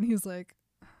knows? And he's like,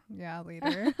 yeah,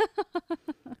 later.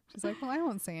 She's like, well, I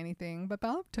won't say anything. But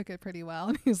Bella took it pretty well.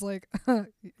 And he's like,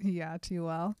 yeah, too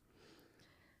well.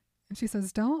 And she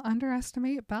says, don't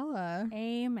underestimate Bella.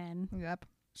 Amen. Yep.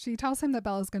 She tells him that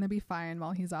Bella's going to be fine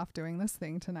while he's off doing this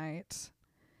thing tonight.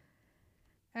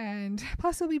 And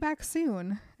plus he'll be back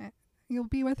soon. You'll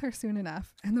be with her soon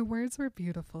enough. And the words were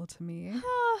beautiful to me.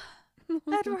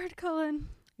 Edward Cullen.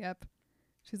 Yep.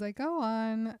 She's like, go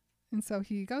on. And so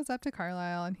he goes up to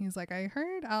Carlisle and he's like, I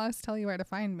heard Alice tell you where to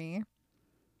find me. And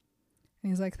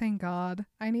he's like, thank God.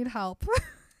 I need help.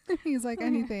 He's like,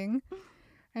 anything.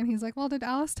 And he's like, well, did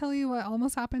Alice tell you what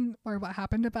almost happened or what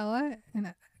happened to Bella?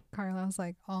 And Carlisle's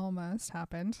like, almost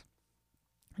happened.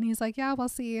 And he's like, yeah, we'll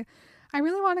see. I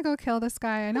really want to go kill this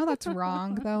guy. I know that's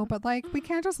wrong, though, but like, we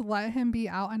can't just let him be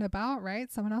out and about,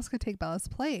 right? Someone else could take Bella's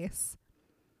place.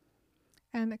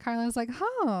 And Carlisle's like,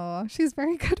 oh, she's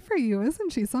very good for you,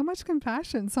 isn't she? So much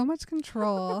compassion, so much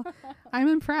control. I'm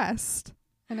impressed.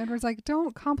 And Edward's like,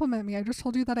 don't compliment me. I just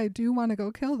told you that I do want to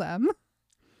go kill them.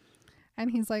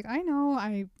 And he's like, I know.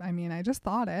 I mean, I just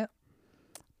thought it.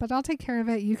 But I'll take care of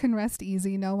it. You can rest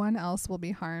easy. No one else will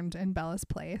be harmed in Bella's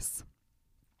place.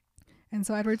 And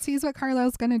so Edward sees what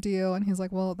Carlisle's going to do. And he's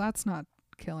like, well, that's not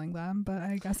killing them. But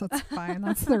I guess that's fine.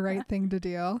 That's the right thing to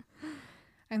do.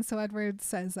 And so Edward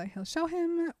says that he'll show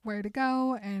him where to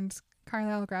go. And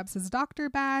Carlisle grabs his doctor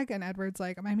bag. And Edward's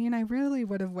like, I mean, I really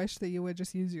would have wished that you would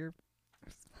just use your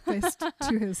fist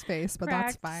to his face. But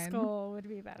that's fine. Skull would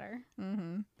be better.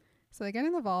 Mm-hmm. So they get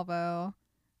in the Volvo.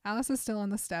 Alice is still on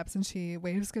the steps and she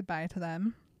waves goodbye to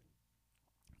them.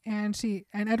 And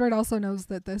Edward also knows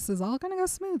that this is all going to go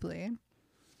smoothly.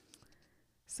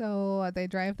 So they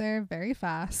drive there very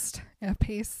fast, at a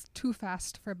pace too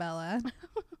fast for Bella.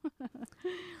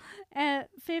 At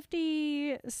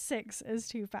 56 is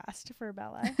too fast for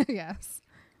Bella. Yes.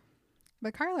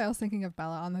 But Carlisle's thinking of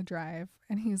Bella on the drive.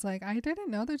 And he's like, I didn't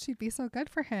know that she'd be so good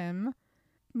for him.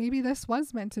 Maybe this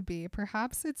was meant to be.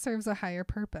 Perhaps it serves a higher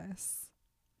purpose.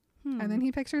 And then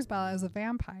he pictures Bella as a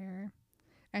vampire.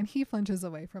 And he flinches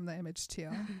away from the image too.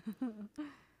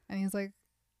 And he's like,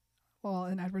 well,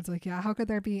 and Edward's like, yeah, how could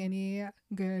there be any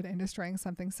good in destroying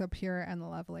something so pure and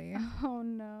lovely? Oh,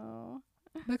 no.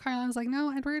 But Carlisle's like,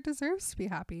 no, Edward deserves to be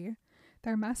happy.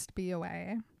 There must be a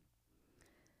way.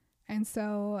 And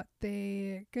so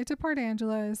they get to Port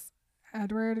Angeles.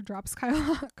 Edward drops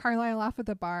Carlisle off at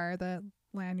the bar that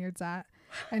Lanyard's at.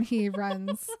 And he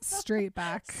runs straight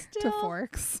back to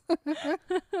Forks.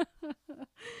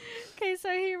 Okay,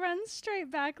 so he runs straight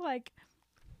back like...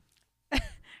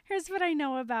 Here's what I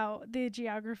know about the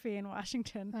geography in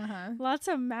Washington. Lots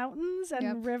of mountains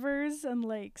and rivers and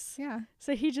lakes. Yeah.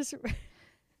 So he just...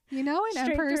 You know in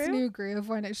Emperor's New Groove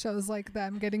when it shows like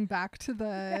them getting back to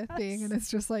the thing and it's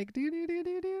just like do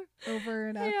over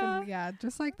and up and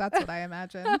just like that's what I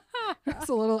imagine. It's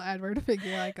a little Edward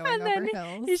figure like going over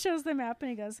hills. He shows the map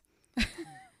and he goes,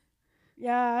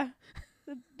 yeah,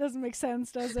 it doesn't make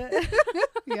sense, does it?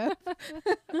 Yep.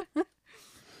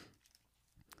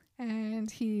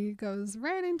 And he goes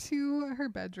right into her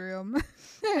bedroom.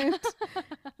 And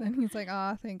then he's like,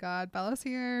 oh, thank God, Bella's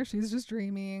here. She's just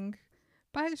dreaming.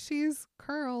 But she's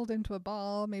curled into a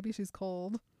ball. Maybe she's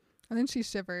cold. And then she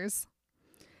shivers.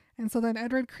 And so then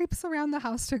Edward creeps around the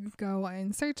house to go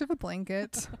in search of a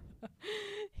blanket.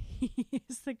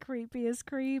 He's the creepiest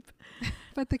creep.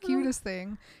 But the cutest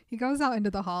thing, he goes out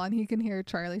into the hall and he can hear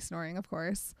Charlie snoring, of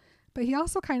course. But he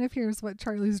also kind of hears what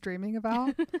Charlie's dreaming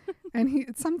about. And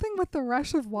it's something with the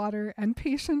rush of water and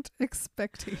patient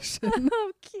expectation.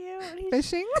 Oh, cute.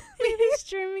 Fishing? He's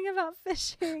dreaming about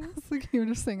fishing. That's the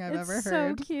cutest thing I've ever heard.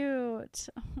 So cute.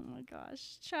 Oh my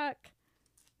gosh. Chuck.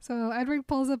 So Edward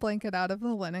pulls a blanket out of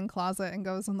the linen closet and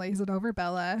goes and lays it over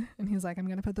Bella. And he's like, I'm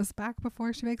going to put this back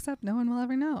before she wakes up. No one will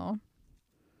ever know.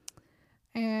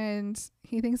 And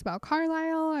he thinks about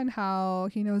Carlisle and how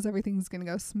he knows everything's going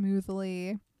to go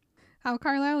smoothly. How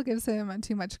Carlisle gives him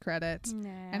too much credit.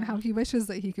 And how he wishes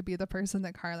that he could be the person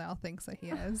that Carlisle thinks that he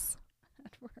is.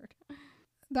 Edward.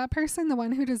 That person, the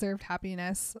one who deserved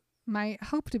happiness, might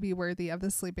hope to be worthy of the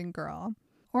sleeping girl.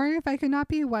 Or if I could not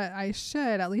be what I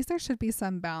should, at least there should be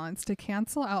some balance to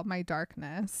cancel out my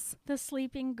darkness. The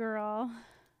sleeping girl.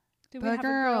 Do we have a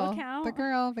girl count? The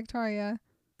girl, Victoria.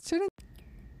 Shouldn't.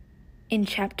 In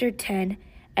chapter 10,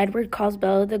 Edward calls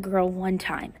Bella the girl one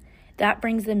time. That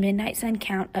brings the Midnight Sun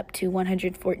count up to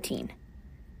 114.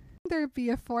 There be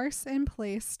a force in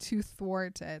place to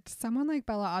thwart it. Someone like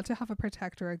Bella ought to have a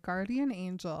protector, a guardian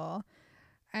angel.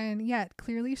 And yet,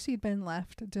 clearly she'd been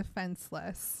left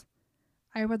defenseless.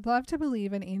 I would love to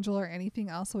believe an angel or anything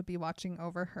else would be watching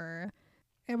over her.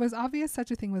 It was obvious such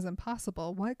a thing was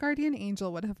impossible. What guardian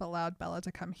angel would have allowed Bella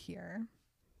to come here?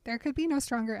 There could be no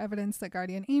stronger evidence that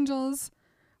guardian angels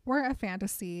were a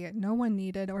fantasy. No one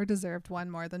needed or deserved one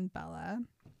more than Bella.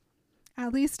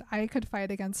 At least I could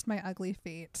fight against my ugly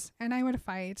fate. And I would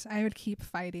fight. I would keep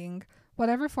fighting.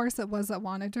 Whatever force it was that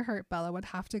wanted to hurt Bella would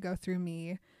have to go through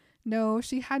me. No,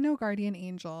 she had no guardian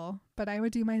angel, but I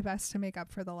would do my best to make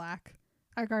up for the lack.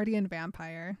 A guardian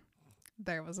vampire.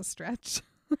 There was a stretch.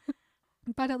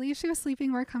 But at least she was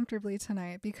sleeping more comfortably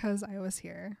tonight because I was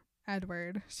here.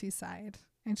 Edward, she sighed,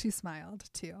 and she smiled,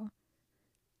 too.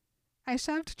 I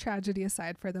shoved tragedy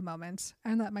aside for the moment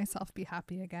and let myself be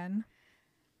happy again.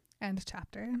 End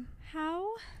chapter.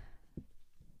 How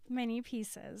many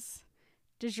pieces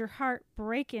does your heart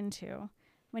break into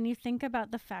when you think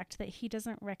about the fact that he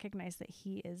doesn't recognize that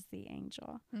he is the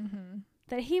angel? Mm-hmm.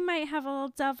 That he might have a little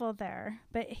devil there,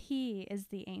 but he is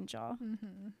the angel.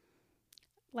 Mm-hmm.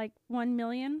 Like 1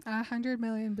 million? 100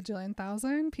 million bajillion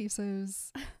thousand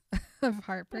pieces of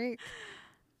heartbreak.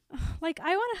 Like,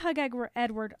 I want to hug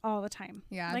Edward all the time.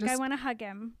 Yeah. Like, I want to hug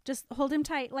him. Just hold him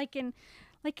tight. Like in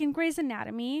Grey's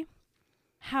Anatomy,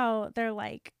 how they're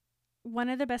like, one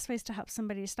of the best ways to help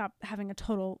somebody stop having a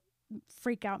total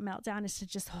freak out meltdown is to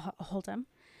just hold them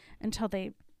until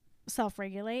they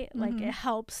self-regulate. Mm-hmm. Like, it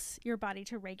helps your body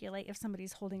to regulate if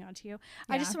somebody's holding on to you.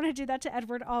 Yeah. I just want to do that to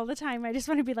Edward all the time. I just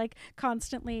want to be like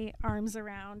constantly arms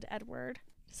around Edward,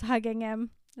 just hugging him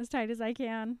as tight as I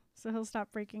can so he'll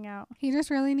stop freaking out. He just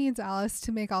really needs Alice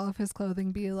to make all of his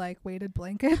clothing be like weighted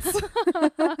blankets.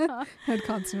 Had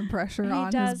constant pressure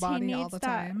on his body all the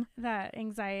time. That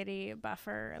anxiety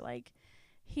buffer. Like,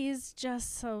 he's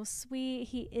just so sweet.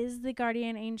 He is the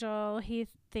guardian angel. He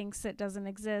thinks it doesn't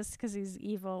exist because he's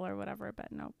evil or whatever,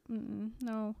 but no,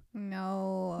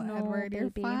 Edward,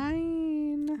 baby. you're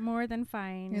fine. More than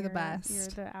fine. You're the best. You're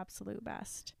the absolute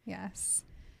best. Yes.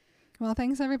 Well,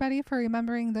 thanks everybody for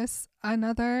remembering this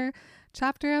another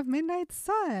chapter of Midnight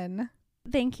Sun.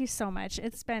 Thank you so much.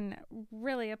 It's been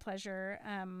really a pleasure.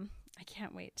 I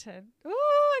can't wait.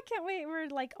 We're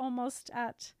like almost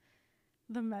at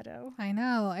the meadow. I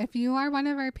know. If you are one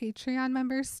of our Patreon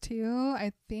members too,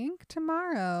 I think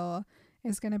tomorrow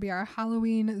is going to be our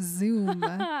Halloween Zoom.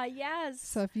 Yes.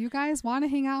 So if you guys want to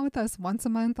hang out with us once a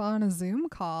month on a Zoom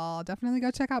call, definitely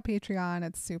go check out Patreon.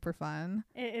 It's super fun.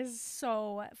 It is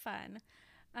so fun.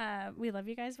 We love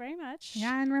you guys very much.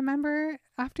 Yeah, and remember,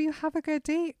 after you have a good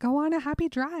date, go on a happy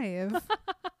drive. All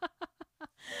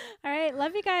right.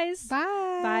 Love you guys.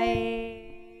 Bye.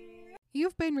 Bye.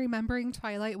 You've been Remembering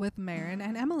Twilight with Marin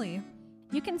and Emily.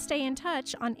 You can stay in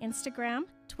touch on Instagram,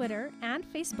 Twitter, and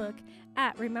Facebook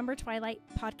at Remember Twilight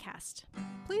Podcast.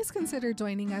 Please consider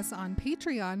joining us on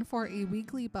Patreon for a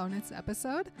weekly bonus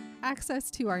episode, access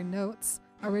to our notes,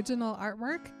 original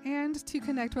artwork, and to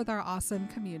connect with our awesome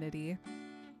community.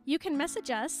 You can message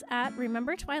us at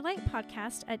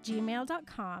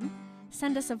remembertwilightpodcast@gmail.com,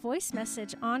 send us a voice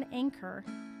message on Anchor,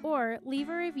 or leave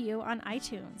a review on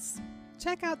iTunes.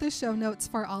 Check out the show notes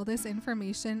for all this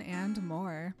information and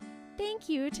more. Thank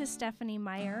you to Stephanie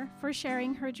Meyer for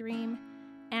sharing her dream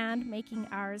and making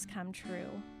ours come true.